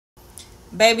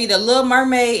Baby, the Little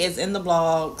Mermaid is in the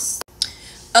blogs.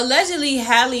 Allegedly,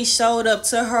 Halle showed up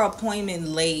to her appointment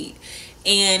late,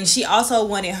 and she also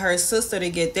wanted her sister to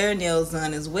get their nails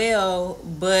done as well.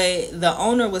 But the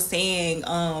owner was saying,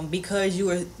 because you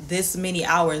were this many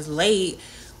hours late,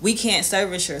 we can't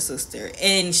service your sister.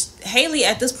 And Halle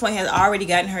at this point has already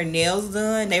gotten her nails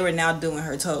done. They were now doing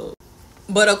her toes.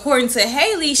 But according to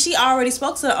Halle, she already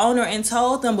spoke to the owner and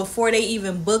told them before they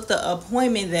even booked the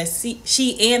appointment that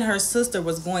she and her sister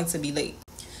was going to be late.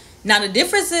 Now, the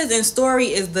differences in story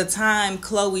is the time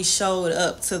Chloe showed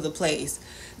up to the place.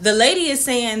 The lady is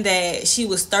saying that she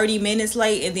was 30 minutes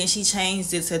late and then she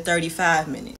changed it to 35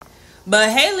 minutes. But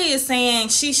Halle is saying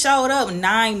she showed up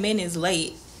 9 minutes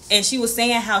late. And she was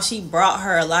saying how she brought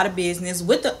her a lot of business,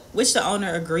 which the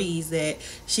owner agrees that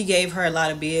she gave her a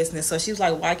lot of business. So she's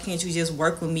like, why can't you just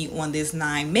work with me on this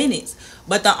 9 minutes?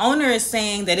 But the owner is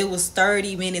saying that it was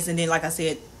 30 minutes. And then, like I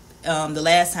said, the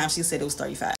last time she said it was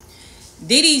 35.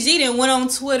 DDG then went on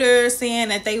Twitter saying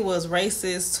that they was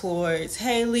racist towards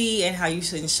Halle and how you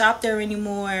shouldn't shop there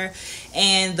anymore.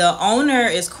 And the owner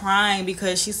is crying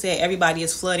because she said everybody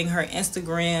is flooding her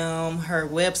Instagram, her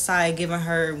website, giving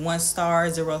her 1 star,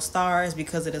 0 stars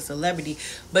because of the celebrity.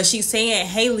 But she's saying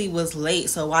Halle was late,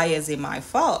 so why is it my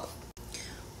fault?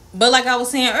 But like I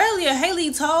was saying earlier,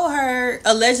 Halle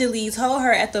allegedly told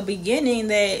her at the beginning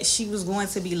that she was going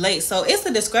to be late. So it's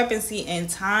a discrepancy in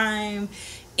time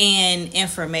and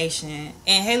information.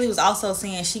 And Halle was also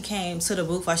saying she came to the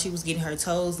booth while she was getting her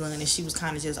toes done and she was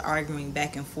kind of just arguing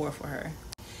back and forth with her.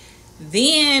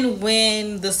 Then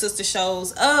when the sister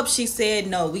shows up, she said,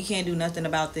 no, we can't do nothing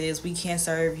about this. We can't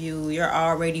serve you. You're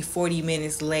already 40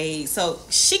 minutes late. So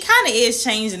she kind of is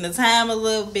changing the time a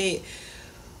little bit.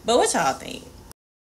 But what y'all think?